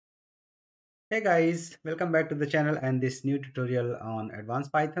Hey guys, welcome back to the channel and this new tutorial on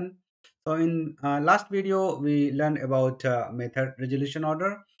advanced Python. So in last video, we learned about method resolution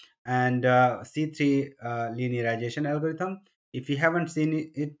order and C3 linearization algorithm. If you haven't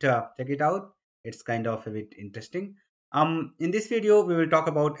seen it, check it out. It's kind of a bit interesting. In this video, we will talk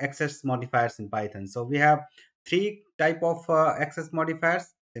about access modifiers in Python. So we have three type of access modifiers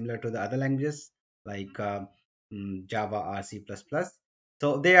similar to the other languages like Java or C++.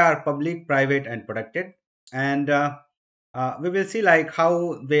 So they are public, private, and protected, and we will see like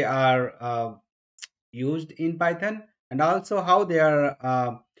how they are used in Python, and also how they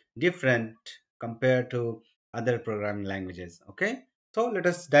are different compared to other programming languages. Okay, so let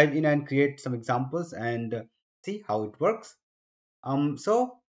us dive in and create some examples and see how it works.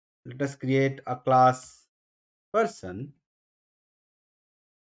 So let us create a class person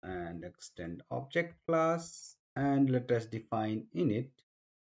and extend object class, and let us define init.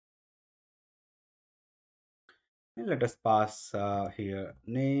 And let us pass here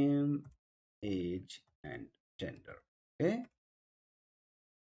name, age, and gender. Okay.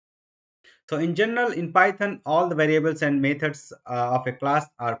 So in general, in Python, all the variables and methods of a class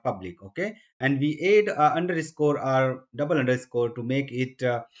are public. Okay. And we add underscore or double underscore to make it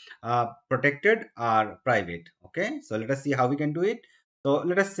protected or private. Okay. So let us see how we can do it. So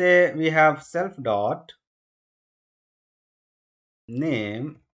let us say we have self dot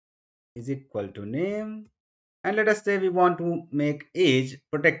name is equal to name. And let us say we want to make age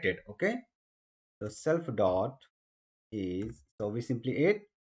protected. Okay. So self dot is, so we simply add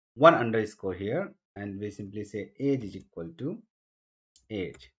one underscore here and we simply say age is equal to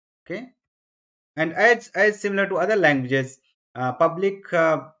age. Okay. And as similar to other languages, public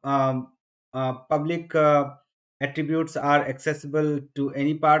attributes are accessible to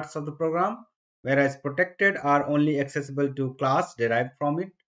any parts of the program, whereas protected are only accessible to class derived from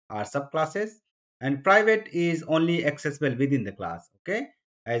it or subclasses, and private is only accessible within the class. Okay,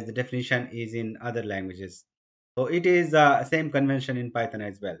 as the definition is in other languages. So it is same convention in Python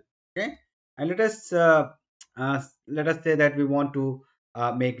as well. Okay, and let us say that we want to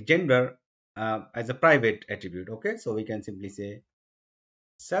make gender as a private attribute. Okay, so we can simply say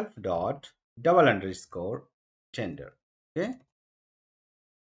self dot double underscore gender. Okay,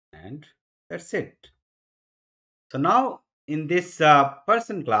 and that's it. So now in this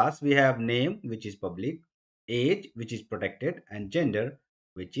person class, we have name, which is public, age, which is protected, and gender,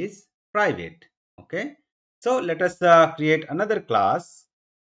 which is private. Okay, so let us create another class,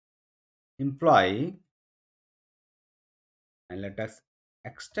 employee, and let us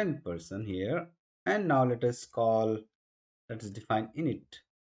extend person here. And now let us define init,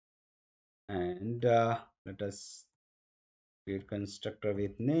 and let us create constructor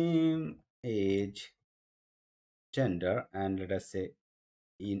with name, age, gender, and let us say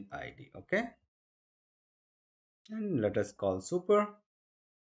in id. Okay, and let us call super,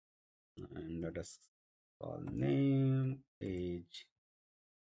 and let us call name, age,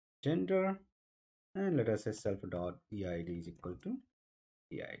 gender, and let us say self dot eid is equal to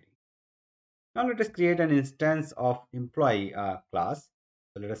eid. Now let us create an instance of employee class.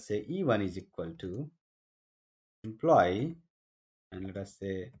 So let us say e1 is equal to employee, and let us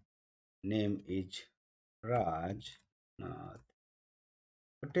say name is Raj Nath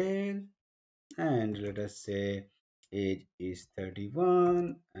Patel, and let us say age is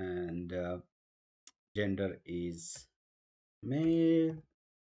 31 and gender is male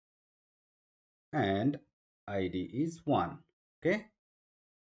and id is 1. Okay,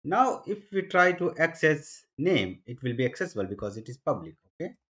 now if we try to access name, it will be accessible because it is public.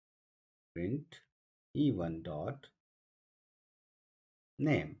 Okay, print e1 dot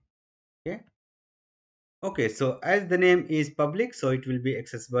name. Okay, okay, so as the name is public, so it will be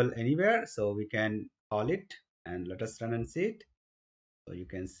accessible anywhere, so we can call it and let us run and see it. So you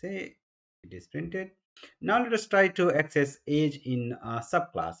can say it is printed. Now let us try to access age in a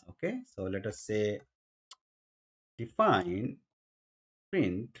subclass. Okay, so let us say define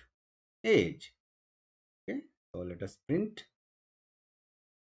print age. Okay, so let us print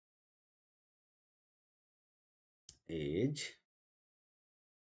age.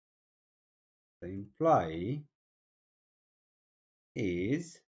 The employee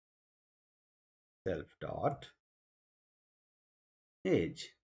is self dot age.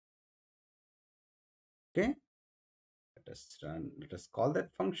 Okay, let us call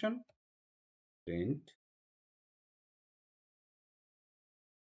that function print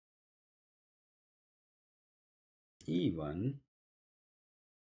e1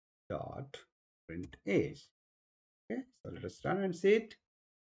 dot print age. Okay, so let us run and see it.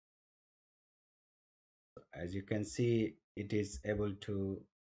 As you can see, it is able to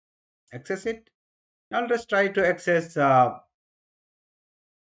access it. Now let us try to access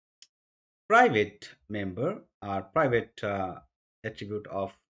private member or private attribute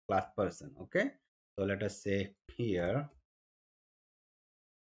of class person. Okay, so let us say here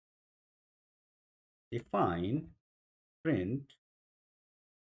define print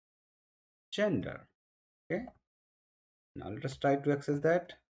gender. Okay, now let us try to access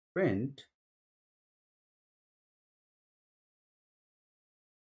that. Print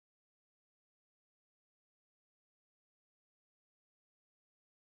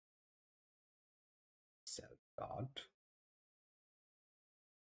self dot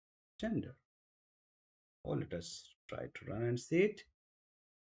gender. Oh, let us try to run and see it.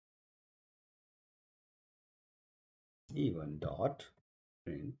 Even dot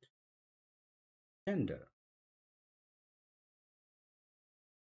print gender.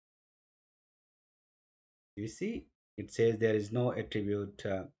 You see, it says there is no attribute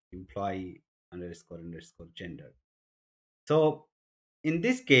employee underscore underscore gender. So in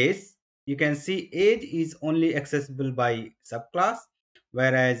this case, you can see age is only accessible by subclass,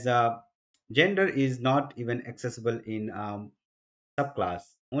 whereas gender is not even accessible in subclass.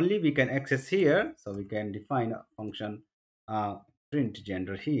 Only we can access here, so we can define a function uh, print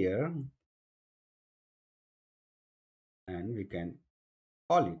gender here, and we can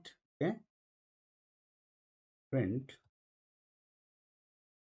call it. Okay, print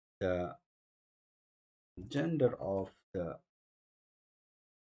the gender of the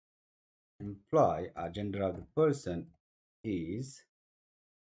employee or gender of the person is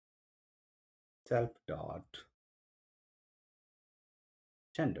self dot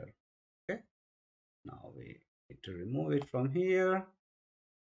gender. Okay, now we need to remove it from here.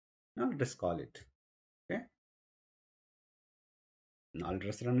 Now let us call it. Okay, now let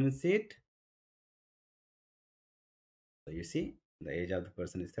us run and see it. So you see the age of the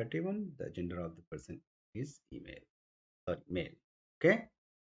person is 31, the gender of the person is email, sorry, male. Okay,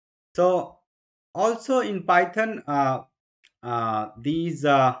 so also in Python these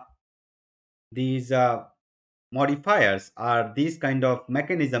modifiers are these kind of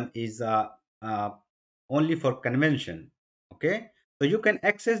mechanism is uh, only for convention. Okay, so you can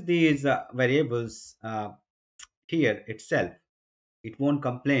access these variables here itself, it won't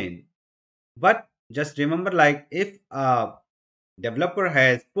complain. But just remember, like if a developer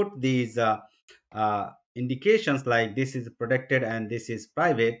has put these indications like this is protected and this is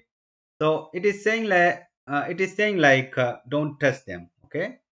private, so it is saying like don't touch them.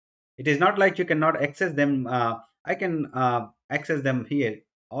 Okay, it is not like you cannot access them. I can access them here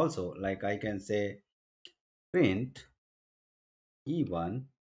also, like I can say print e1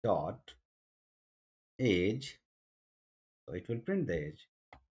 dot age, so it will print the age.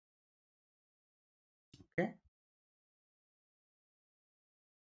 Okay,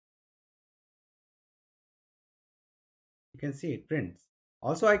 you can see it prints.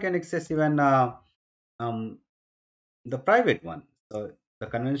 Also I can access even um, the private one. So the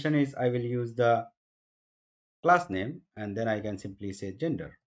convention is I will use the class name and then I can simply say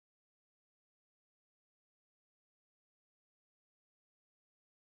gender.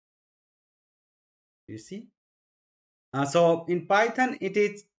 You see, so in Python it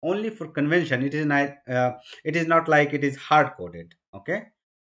is only for convention, it is not like it is hard coded. Okay,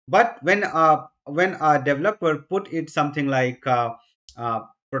 but when a developer put it something like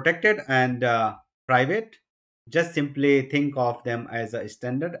protected and private, just simply think of them as a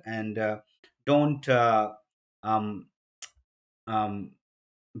standard and don't um, um,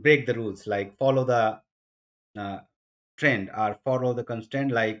 break the rules, like follow the uh, trend or follow the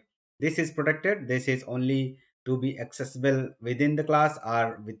constraint, like this is protected, this is only to be accessible within the class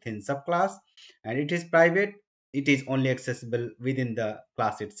or within subclass, and it is private, it is only accessible within the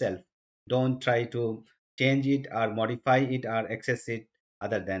class itself. Don't try to change it or modify it or access it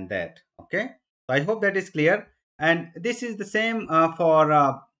other than that. Okay, so I hope that is clear, and this is the same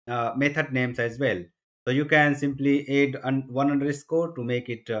for method names as well. So you can simply add one underscore to make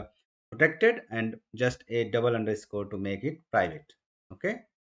it protected and just a double underscore to make it private. Okay,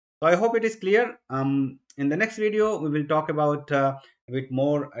 so I hope it is clear. In the next video we will talk about a bit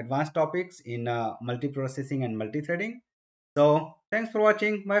more advanced topics in multiprocessing and multi-threading. So thanks for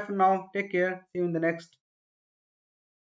watching. Bye for now. Take care. See you in the next.